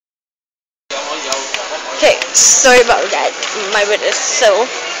Okay, sorry about that. My bed is so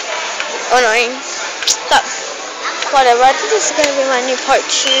annoying. But whatever, I think this is gonna be my new part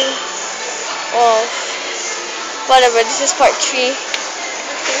 2 of whatever. This is part 3.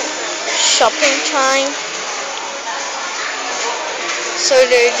 Shopping time. So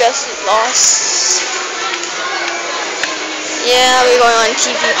they're just lost. Yeah, we're going on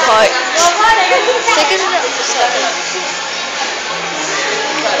TV part. Take it up for a second.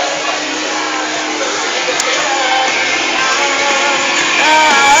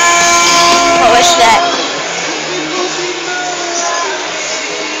 What was that?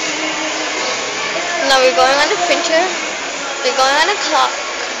 Now we're going on the printer. We're going on a clock.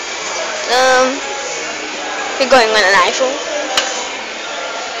 We're going on an iPhone.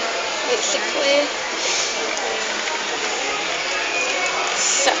 Basically.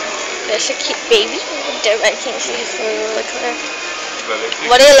 So there's a cute baby. I think she's look at her.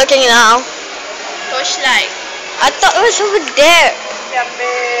 What are you looking at now? Torchlight. I thought it was over there. Siapa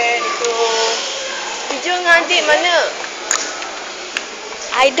itu? Hijau dengan adik mana?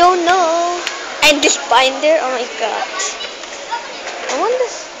 I don't know. And this binder, oh my god. I want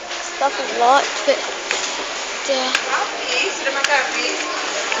this stuff a lot, but Habis? Sudah makan habis?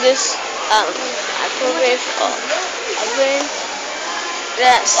 this microwave oven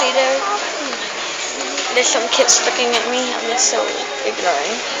that see there. There's some kids looking at me. I'm just so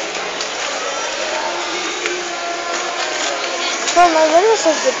ignoring. Well, my bed was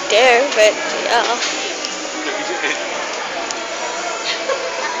over there, but yeah.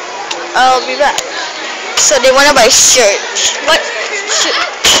 I'll be back. So they wanna buy shirts. What? Shirt.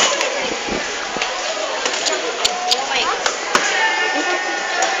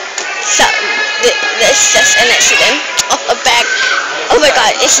 So there's just an accident of a bag. Oh my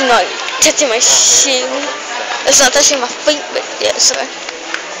god, it's not touching my shoe. It's not touching my feet, but yeah, sorry.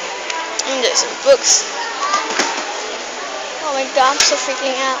 And there's some books. Oh my god, I'm so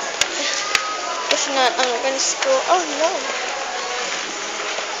freaking out. If not, I'm not going to school. Oh no.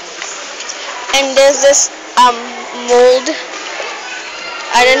 And there's this mold.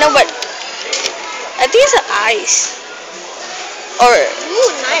 I don't know, but I think it's an ice or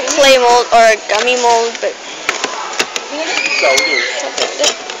clay mold or a gummy mold, but something like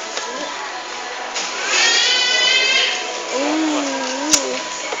that. Ooh.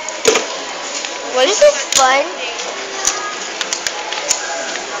 What is it? Fun.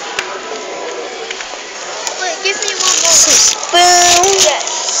 Wait, give me one more. Some spoons. Yes.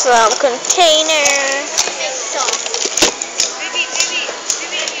 Some container.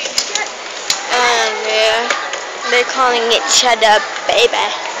 And yeah, they're calling it cheddar, baby.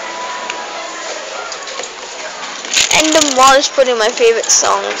 And the mall is putting my favorite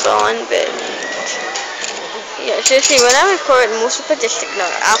songs on, but yeah, seriously, when I record, most of it just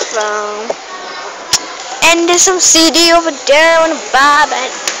ignore Afro. And there's some CD over there I wanna buy, but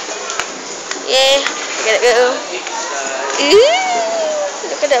yeah, I gotta go. Ooh,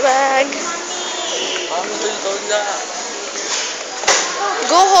 look at that bag.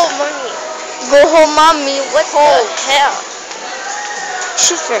 Go home, mommy. Go home, mommy. What the hell?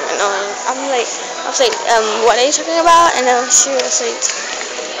 She's very annoying. I was like, what are you talking about? And then she was like,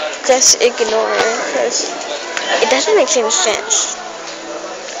 just ignore her, because it doesn't make any sense.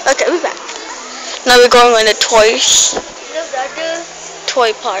 Okay, we're back. Now we're going on the toys.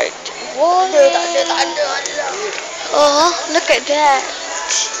 Toy part. Whoa. Oh, look at that.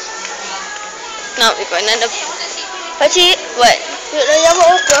 Now we're going on the... Pakcik, what?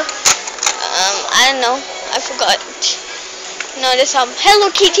 I don't know. I forgot. No, there's some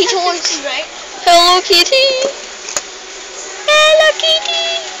Hello Kitty toys. Hello Kitty. Hello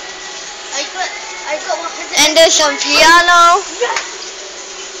Kitty. I got 100. And there's some piano.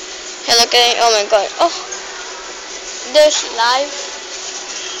 Hello Kitty. Oh my god. Oh. There's live.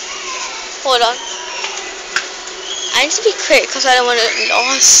 Hold on. I need to be quick because I don't want to get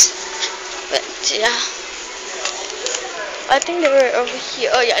lost. But yeah. I think they were over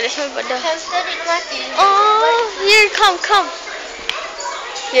here. Oh yeah, there's my brother. Oh, here, come.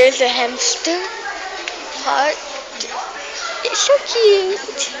 Here's the hamster part. It's so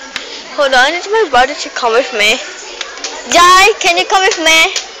cute. Hold on, it's my brother to come with me. Jai, can you come with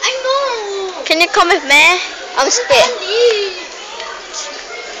me? I know. Can you come with me? I'm scared.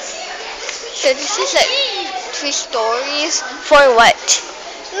 So this is like 3 stories. For what?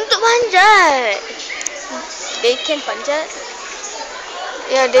 Untuk panjat. They can panjat.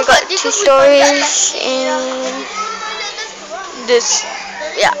 Yeah, they got 2 stories in this.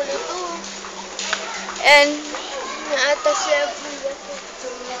 Yeah. And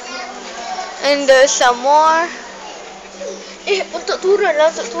there's some more. Untuk turun.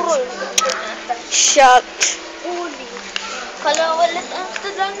 shocked. Kalau wala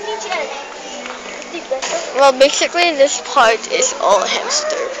lang ni Jen. Well, basically this part is all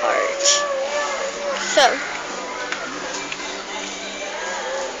hamster part. So,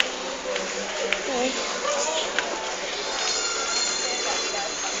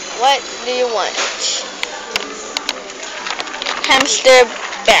 what do you want? Hamster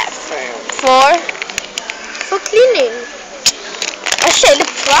bathroom. For cleaning. I said the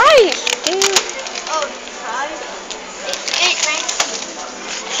price, dude. Oh, price. It's 8.90.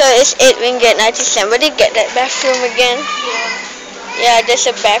 So it's 8 ringgit 90 cents. But you get that bathroom again? Yeah. Yeah, there's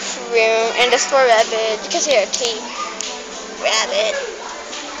a bathroom and there's for rabbit. You can see her teeth. Rabbit.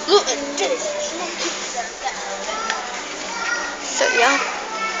 Look at this. So yeah.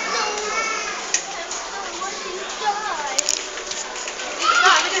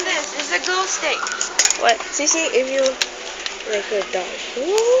 Look at this. It's a glow stick. What? See if you like a dog.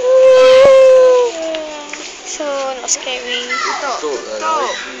 So not scary. Stop.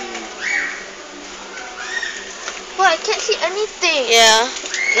 Well, I can't see anything. Yeah.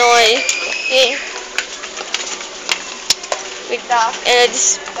 No way. Yeah. With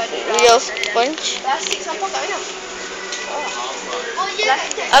this real sponge. Plastic sampah kat mana? Oh yeah.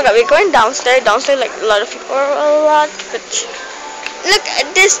 Okay, we're going downstairs. Downstairs, like a lot of people are a lot. But look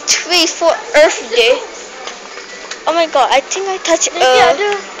at this tree for Earth Day. Oh my God! I think I touched Earth.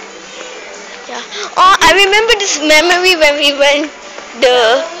 Yeah. Oh, I remember this memory when we went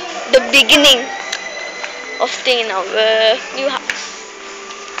the beginning of staying in our new house.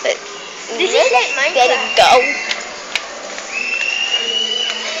 But This is like Minecraft. let it go.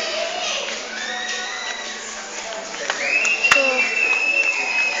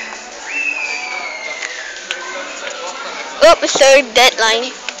 Oh, it's our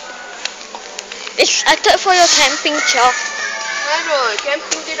deadline. It's I thought for your camping job. Aduh,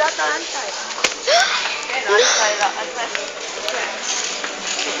 camping di atas lantai. Lantai lah, atas.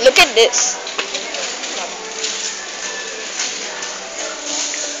 Look at this.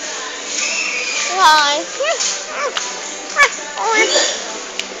 Why?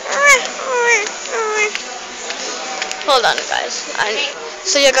 Hold on, guys.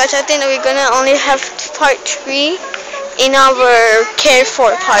 So yeah, guys, I think that we're gonna only have part 3 in our Care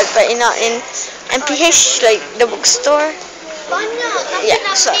for part, but not in MPH, like the bookstore. Banyak. Yeah.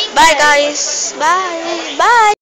 So bye, guys. Bye. Bye.